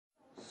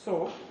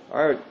So,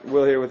 all right,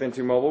 Will here with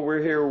Into Mobile.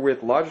 We're here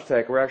with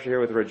Logitech. We're actually here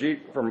with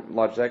Rajit from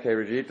Logitech. Hey,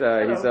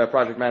 Rajit. He's a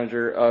project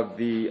manager of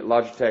the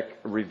Logitech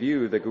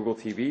Revue, the Google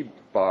TV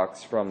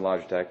box from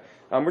Logitech.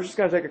 We're just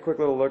going to take a quick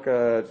little look,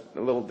 a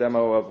little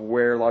demo of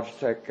where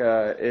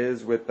Logitech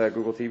is with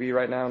Google TV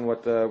right now and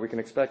what we can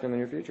expect in the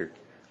near future.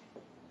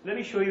 let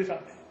me show you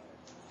something.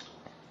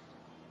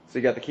 So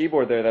you got the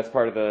keyboard there. That's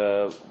part of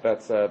the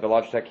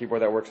Logitech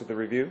keyboard that works with the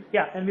Revue?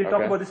 Yeah, and we'll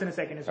talk about this in a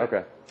second as well.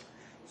 Okay.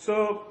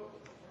 So,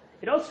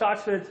 it all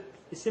starts with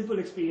a simple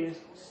experience,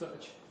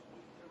 search.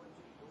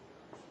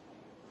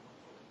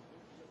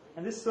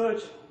 And this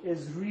search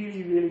is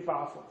really, really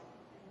powerful.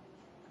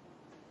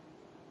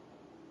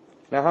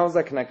 Now, how is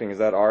that connecting? Is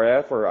that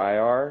RF or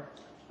IR?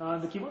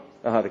 The keyboard?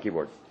 The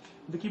keyboard.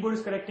 The keyboard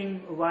is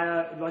connecting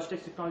via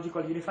Logitech's technology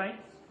called Unifying.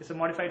 It's a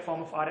modified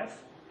form of RF.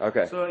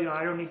 Okay. So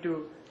I don't need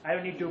to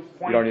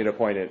point. You don't need to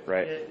point it,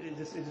 right? It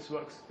just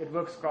works. It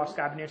works across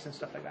cabinets and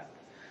stuff like that.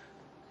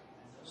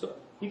 So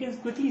you can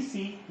quickly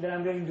see that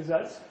I'm getting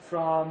results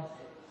from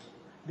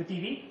the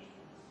TV.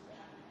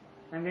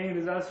 I'm getting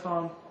results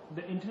from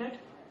the internet.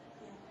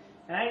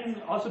 And I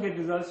can also get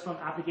results from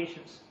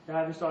applications that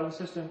I've installed in the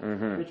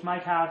system, which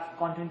might have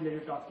content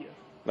related top tier.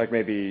 Like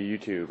maybe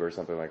YouTube or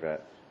something like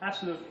that.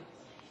 Absolutely.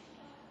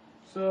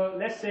 So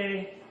let's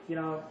say,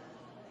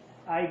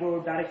 I go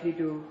directly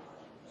to,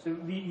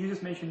 you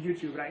just mentioned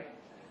YouTube, right?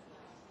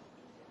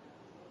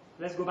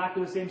 Let's go back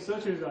to the same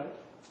search result.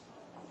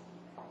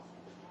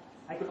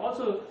 I could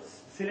also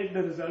select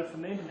the result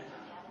from the internet.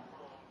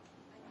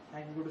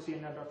 I can go to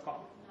cnn.com.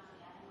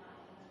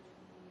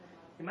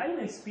 Imagine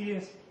an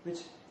experience which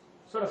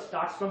sort of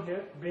starts from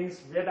here,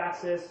 brings web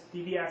access,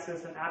 TV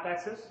access, and app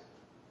access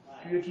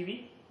to your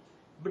TV,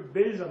 but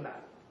builds on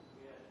that.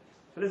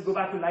 So let's go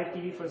back to live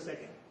TV for a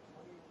second.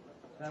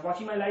 I'm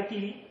watching my live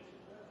TV.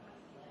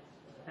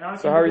 And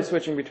so how are you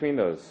switching between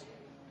those?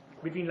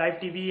 Between live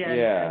TV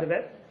and the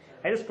web?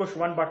 I just push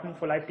one button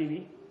for live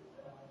TV.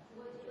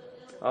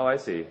 Oh, I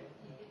see.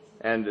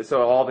 And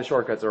so all the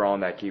shortcuts are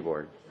on that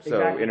keyboard. So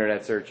Exactly.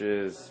 internet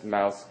searches,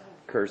 mouse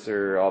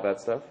cursor, all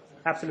that stuff?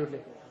 Absolutely.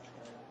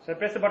 So I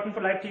press the button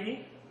for live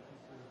TV.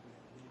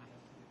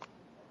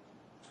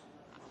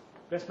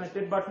 Press my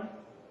tip button.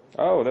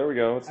 Oh, there we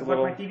go. It's I've a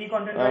little. got my TV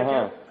content right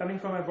here, coming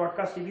from my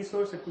broadcast TV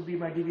source. It could be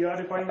my DVR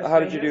recording. How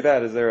did you do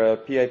that? Is there a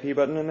PIP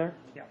button in there?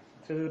 Yeah.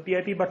 So there's a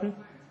PIP button,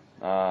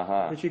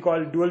 Uh-huh. which we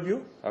call dual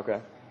view. Okay.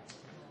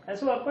 And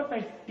so I've got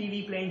my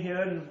TV playing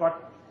here and I've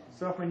got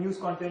some of my news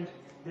content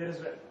there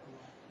as well.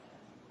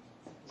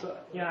 So,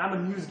 I'm a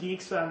news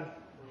geek, so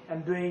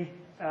I'm doing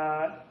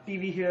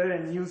TV here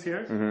and news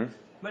here.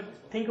 But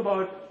think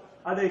about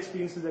other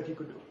experiences that you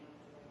could do.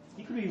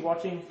 You could be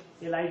watching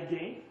a live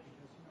game,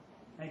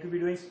 and you could be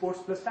doing sports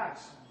plus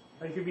stats.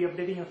 Or you could be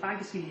updating a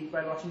fantasy league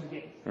while watching the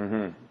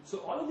game. So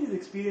all of these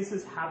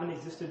experiences haven't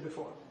existed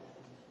before.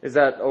 Is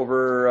that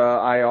over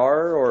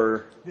IR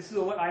or? This is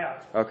over IR.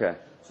 Okay.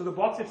 So the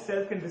box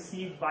itself can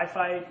receive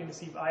Wi-Fi, it can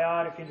receive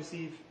IR, it can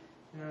receive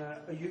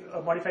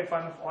a modified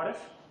form of RF.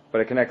 But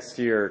it connects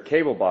to your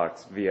cable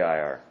box via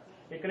IR.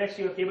 It connects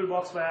to your cable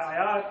box via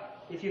IR.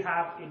 If you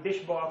have a dish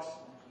box,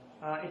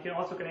 it can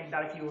also connect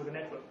directly over the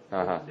network.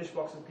 The dish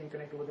boxes can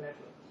connect over the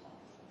network.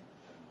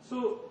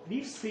 So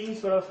we've seen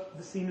sort of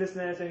the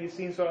seamlessness, and we've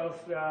seen sort of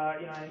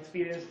and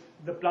experienced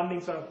the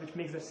plumbing sort of which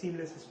makes that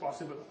seamless as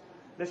possible.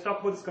 Let's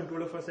talk about this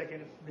controller for a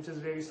second, which is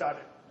where we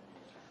started.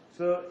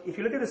 So if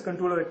you look at this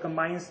controller, it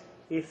combines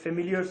a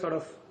familiar sort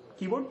of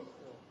keyboard.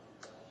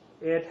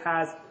 It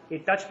has a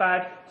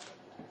touchpad.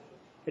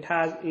 It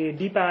has a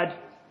D-pad.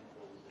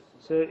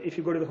 So if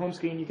you go to the home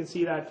screen, you can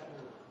see that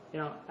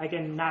I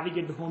can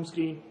navigate the home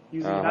screen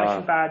using the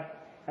direction pad.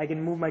 I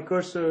can move my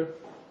cursor.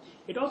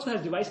 It also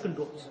has device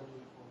controls.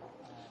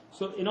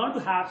 So in order to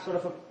have sort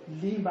of a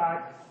lean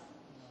back,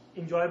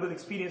 enjoyable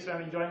experience where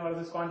I'm enjoying all of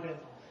this content,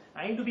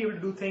 I need to be able to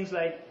do things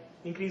like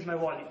increase my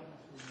volume.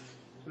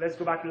 So let's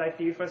go back to live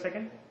TV for a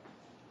second.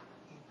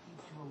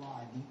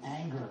 The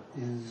anger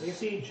is You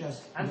see,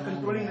 just I'm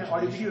controlling my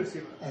audio video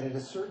receiver. And at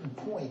a certain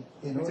point,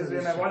 in Which order is to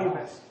where my volume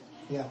survive, is.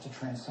 you have to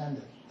transcend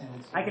it. And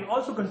it's I can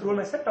also control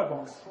my set-top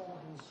box.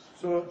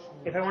 So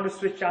if I want to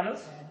switch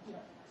channels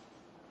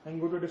and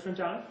go to a different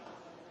channel,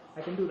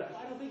 I can do that.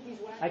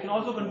 I can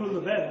also control the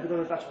web because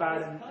of the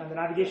touchpad and the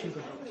navigation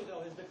controls.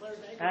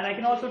 And I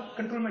can also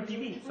control my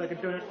TV, so I can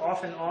turn it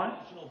off and on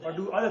or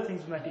do other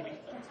things with my TV.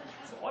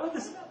 So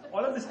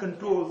all of this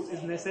control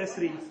is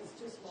necessary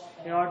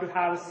in order to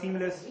have a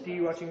seamless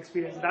TV watching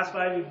experience. That's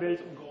why we built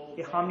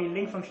a Harmony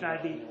Link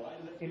functionality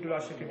into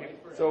Logitech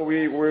Revue. So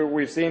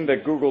we've seen the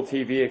Google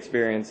TV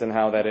experience and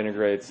how that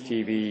integrates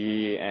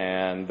TV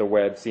and the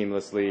web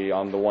seamlessly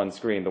on the one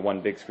screen, the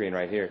one big screen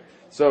right here.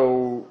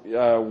 So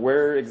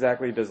where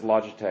exactly does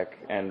Logitech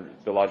and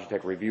the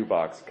Logitech Revue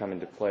box come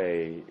into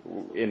play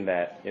in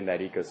that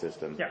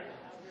ecosystem? Yeah.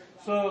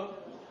 So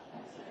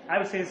I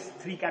would say it's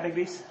three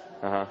categories.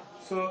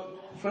 So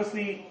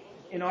firstly,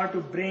 in order to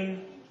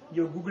bring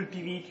your Google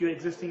TV to your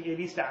existing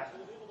AV stack,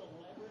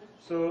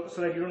 so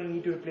that you don't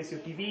need to replace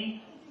your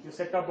TV, your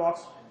set-top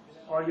box,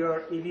 or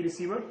your AV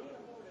receiver,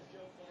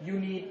 you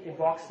need a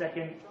box that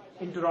can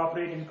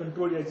interoperate and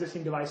control your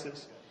existing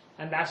devices.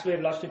 And that's where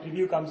Logitech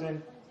Revue comes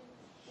in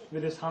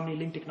with this Harmony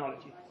Link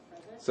technology.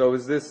 So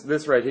is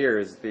this right here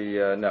is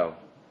the, no,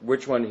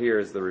 which one here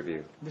is the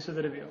Revue? This is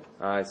the Revue.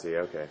 I see,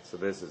 okay. So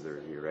this is the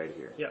Revue right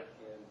here. Yeah.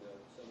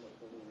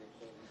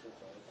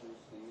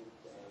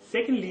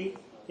 Secondly,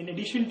 in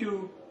addition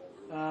to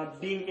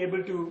being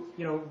able to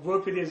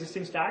work with the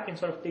existing stack and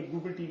sort of take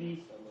Google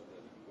TV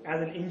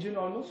as an engine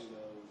almost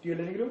to your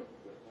living room,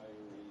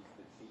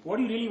 what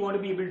you really want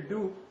to be able to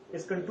do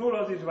is control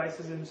all these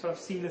devices in sort of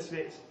seamless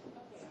ways.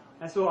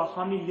 And so our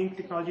Harmony Link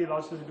technology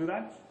allows us to do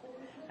that.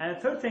 And the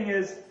third thing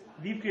is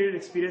we've created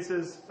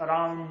experiences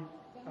around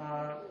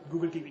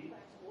Google TV.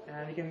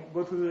 And we can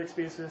go through those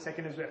experiences in a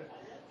second as well.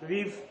 So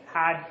we've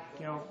had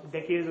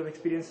decades of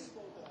experience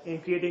in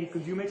creating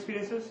consumer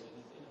experiences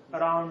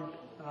around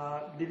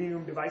living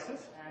room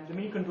devices. And the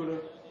mini controller,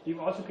 we've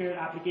also created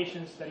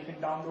applications that you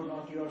can download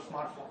onto your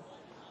smartphone.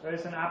 Whether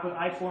it's an Apple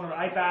iPhone or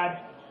iPad,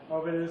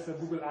 or whether it's a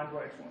Google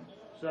Android phone.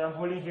 So what I'm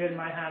holding here in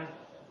my hand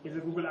is a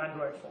Google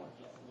Android phone.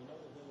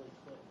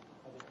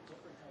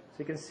 So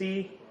you can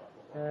see,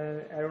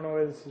 I don't know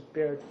whether this is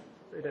paired,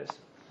 it is.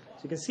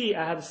 So you can see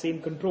I have the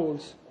same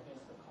controls.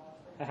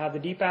 I have the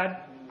D-pad.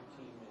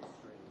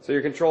 So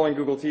you're controlling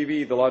Google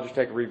TV, the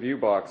Logitech Revue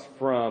box,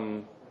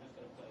 from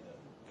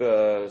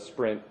the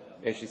Sprint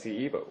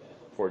HTC Evo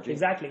 4G.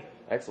 Exactly.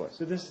 Excellent.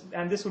 So this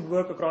would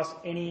work across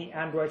any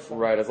Android phone.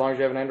 Right, as long as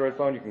you have an Android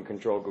phone, you can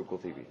control Google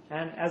TV.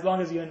 And as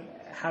long as you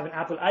have an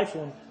Apple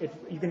iPhone,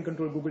 you can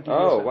control Google TV.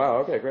 Oh, as well. wow,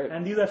 okay, great.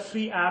 And these are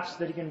free apps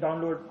that you can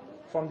download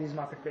from these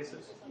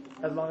marketplaces,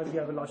 as long as you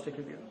have a Logitech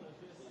Revue.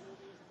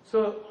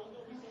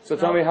 So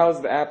tell me, how's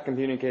the app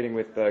communicating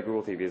with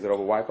Google TV? Is it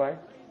over Wi-Fi?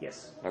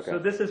 Yes. Okay. So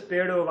this is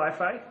paired over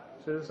Wi-Fi.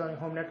 So this is on your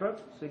home network.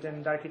 So you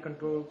can directly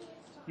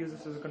use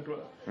this as a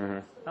controller. Mm-hmm.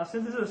 Now,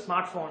 since this is a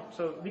smartphone,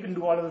 so we can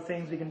do all of the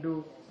things we can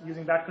do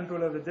using that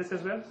controller with this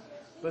as well.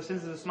 But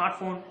since it's a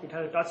smartphone, it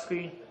has a touch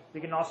screen.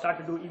 We can now start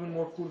to do even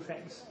more cool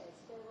things.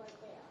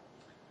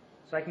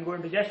 So I can go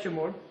into gesture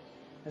mode.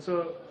 And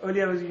so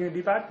earlier I was using a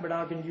D-pad, but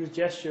now I can use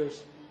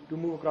gestures to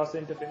move across the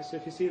interface. So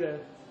if you see there.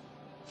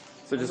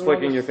 So just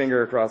flicking your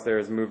finger across there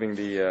is moving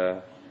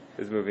the,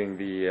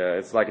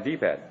 it's like a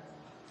D-pad.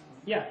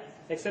 Yeah,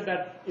 except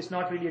that it's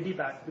not really a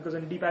D-pad, because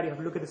on a D-pad you have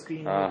to look at the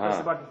screen and press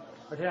the button.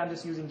 But here I'm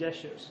just using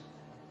gestures.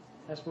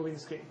 That's moving the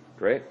screen.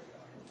 Great.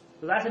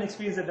 So that's an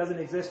experience that doesn't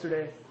exist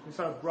today. We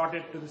sort of brought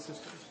it to the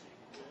system.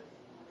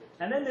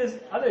 And then there's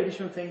other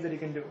additional things that you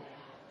can do.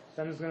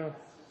 So I'm just going to.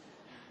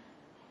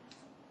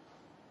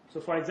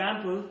 So for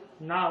example,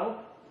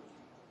 now,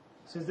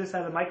 since this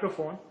has a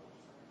microphone,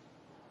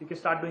 you can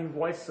start doing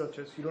voice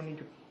searches. You don't need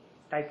to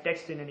type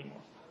text in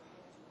anymore.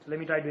 So let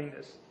me try doing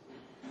this.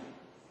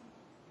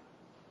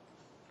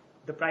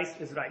 The price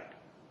is right.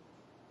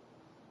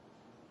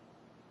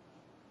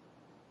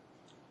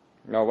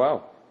 Oh,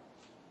 wow.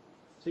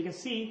 So you can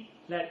see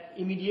that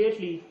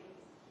immediately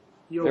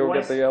your They will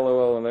voice. get the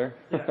LOL in there.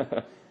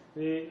 Yeah.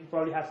 We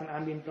probably have some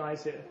ambient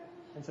noise here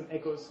and some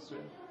echoes as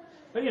well.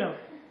 But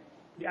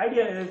the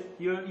idea is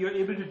you're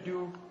able to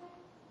do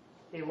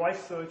a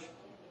voice search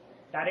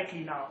directly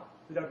now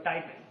without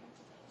typing.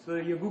 So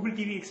your Google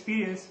TV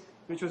experience,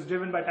 which was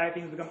driven by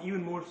typing, has become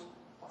even more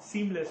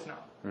seamless now.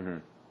 Mm-hmm.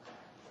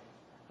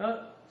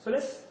 So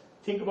let's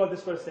think about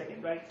this for a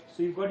second, right?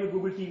 So you've got your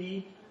Google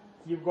TV,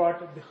 you've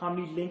got the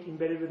Harmony Link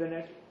embedded within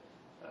it.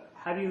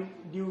 Do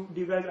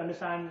you guys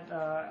understand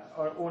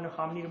or own a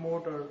Harmony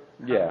remote or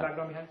have Yeah. a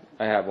background behind?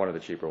 I have one of the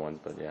cheaper ones,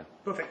 but yeah.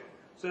 Perfect.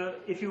 So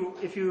if you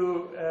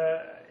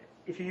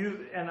use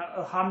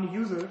a Harmony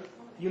user,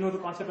 you know the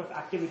concept of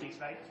activities,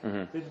 right?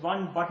 Mm-hmm. With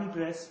one button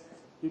press,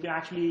 you can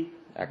actually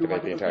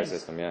Activate the entire things.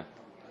 system, yeah.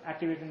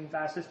 Activate the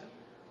entire system.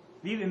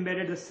 We've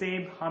embedded the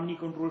same Harmony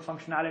control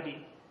functionality,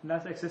 and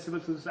that's accessible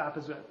through this app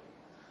as well.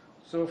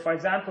 So for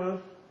example,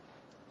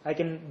 I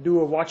can do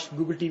a watch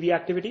Google TV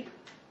activity,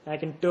 and I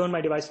can turn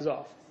my devices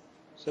off.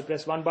 So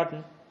press one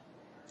button.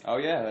 Oh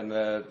yeah, and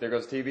there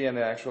goes TV and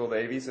the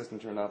AV system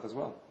turned off as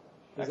well.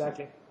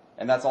 Exactly. Excellent.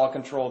 And that's all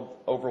controlled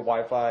over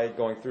Wi-Fi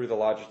going through the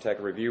Logitech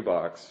Revue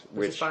box,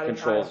 which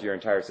controls your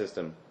entire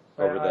system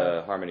over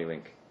the Harmony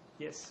Link.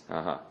 Yes.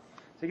 Uh-huh.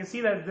 So you can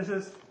see that this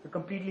is a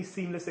completely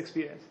seamless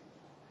experience.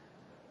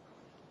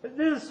 But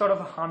this is sort of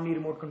a Harmony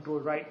remote control,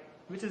 right?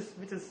 Which is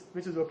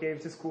okay,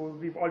 which is cool.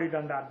 We've already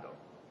done that though.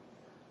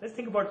 Let's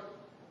think about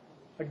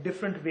a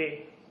different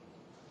way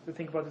to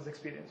think about this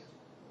experience.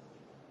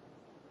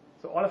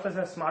 So all of us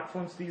have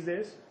smartphones these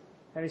days,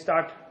 and we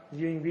start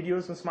viewing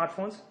videos on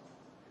smartphones.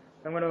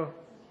 I'm going to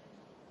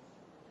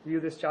view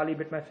this Charlie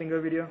bit my finger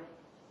video.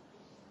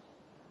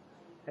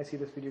 I see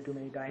this video too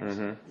many times.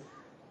 Mm-hmm.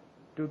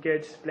 Two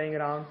kids playing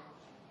around.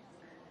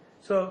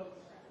 So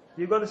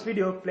you've got this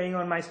video playing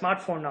on my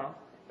smartphone now,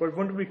 but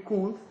wouldn't it be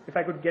cool if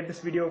I could get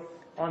this video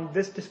on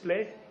this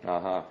display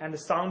and the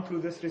sound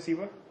through this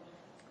receiver?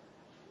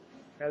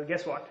 Well,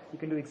 guess what? You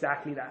can do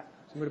exactly that.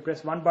 So I'm going to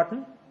press one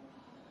button,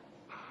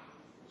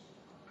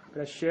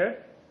 press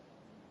share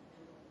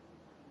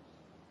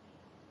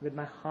with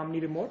my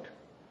Harmony remote.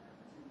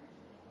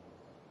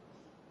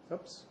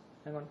 Oops,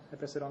 hang on, I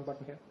pressed the wrong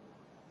button here.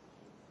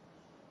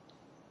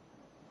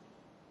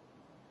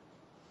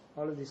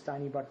 All of these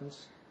tiny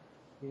buttons.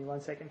 Give me 1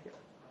 second here.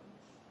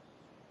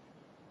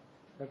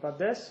 I've got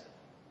this.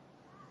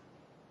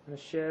 I'm going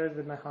to share it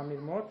with my Harmony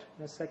remote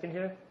in a second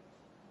here.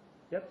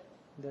 Yep,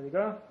 there we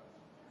go.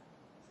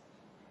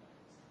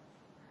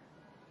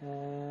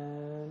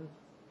 And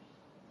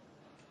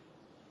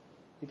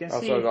you can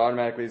see. So it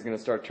automatically is going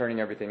to start turning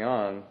everything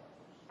on.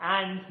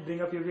 And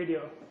bring up your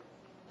video.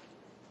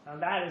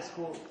 And that is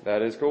cool.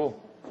 That is cool.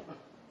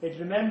 It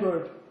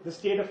remembered the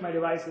state of my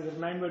devices. It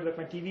remembered that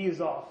my TV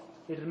is off.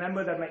 It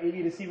remembered that my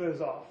AV receiver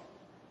is off.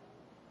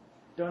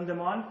 Turned them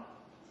on.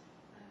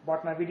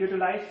 Brought my video to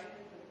life.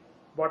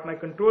 Brought my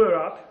controller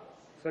up,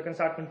 so I can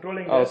start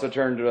controlling this. Oh, so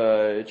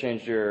it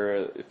changed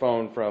your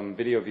phone from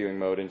video viewing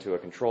mode into a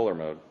controller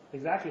mode.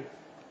 Exactly.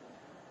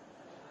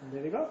 And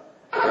there we go.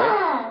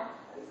 Great.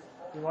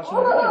 You're watching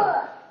the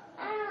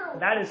video.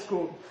 That is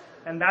cool.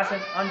 And that's an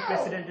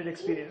unprecedented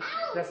experience.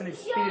 That's an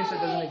experience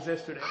that doesn't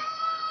exist today.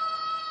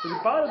 To be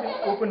part of an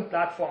open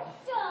platform.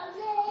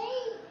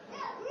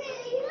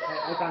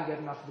 I can't get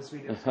enough of this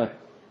video. Sorry.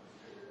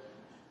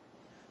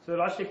 So the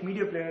Logitech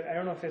Media Player, I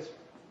don't know if it's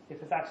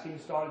actually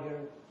installed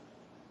here.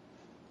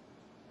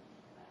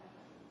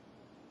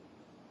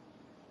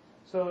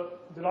 So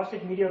the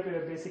Logitech Media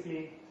Player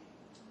basically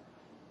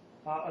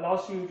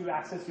allows you to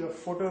access your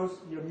photos,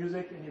 your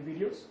music, and your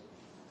videos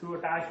through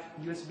attached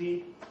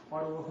USB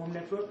or over home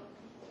network.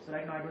 So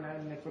right now I don't have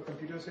any network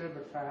computers here,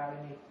 but if I had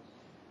any,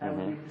 I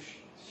would be able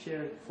to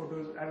share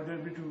photos. I would be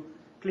able to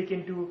click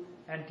into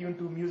and tune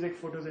to music,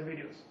 photos, and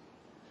videos.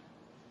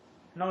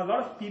 Now a lot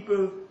of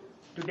people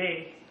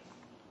today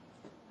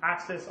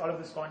access all of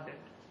this content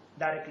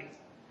directly.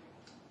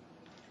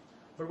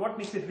 But what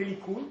makes it really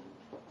cool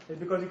is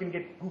because you can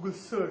get Google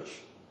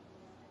search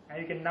and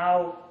you can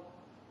now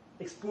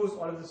expose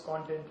all of this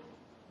content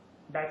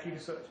directly to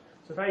search.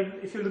 So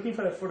if you're looking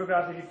for a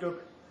photograph that you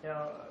took,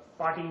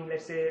 partying,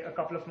 let's say a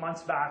couple of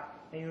months back,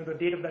 and you know the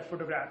date of that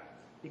photograph,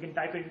 you can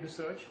type it into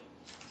search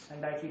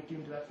and directly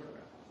tune to that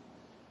photograph.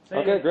 So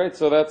okay, great.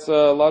 So that's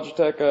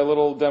Logitech, a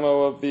little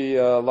demo of the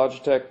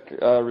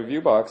Logitech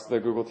Revue box, the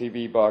Google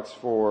TV box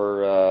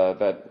for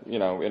that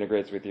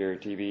integrates with your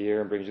TV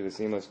here and brings you the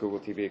seamless Google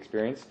TV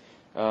experience.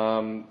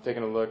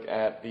 Taking a look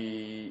at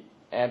the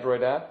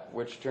Android app,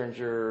 which turns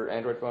your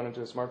Android phone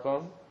into a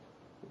smartphone.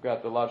 We've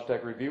got the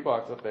Logitech Revue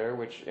box up there,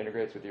 which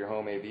integrates with your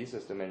home AV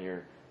system and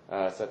your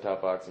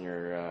set-top box and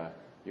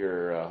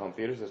your home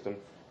theater system,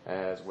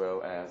 as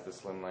well as the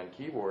slimline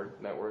keyboard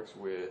that works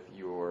with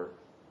your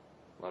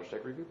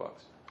Logitech Revue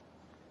box.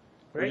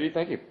 Great. Rajit,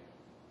 thank you.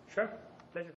 Sure. Pleasure.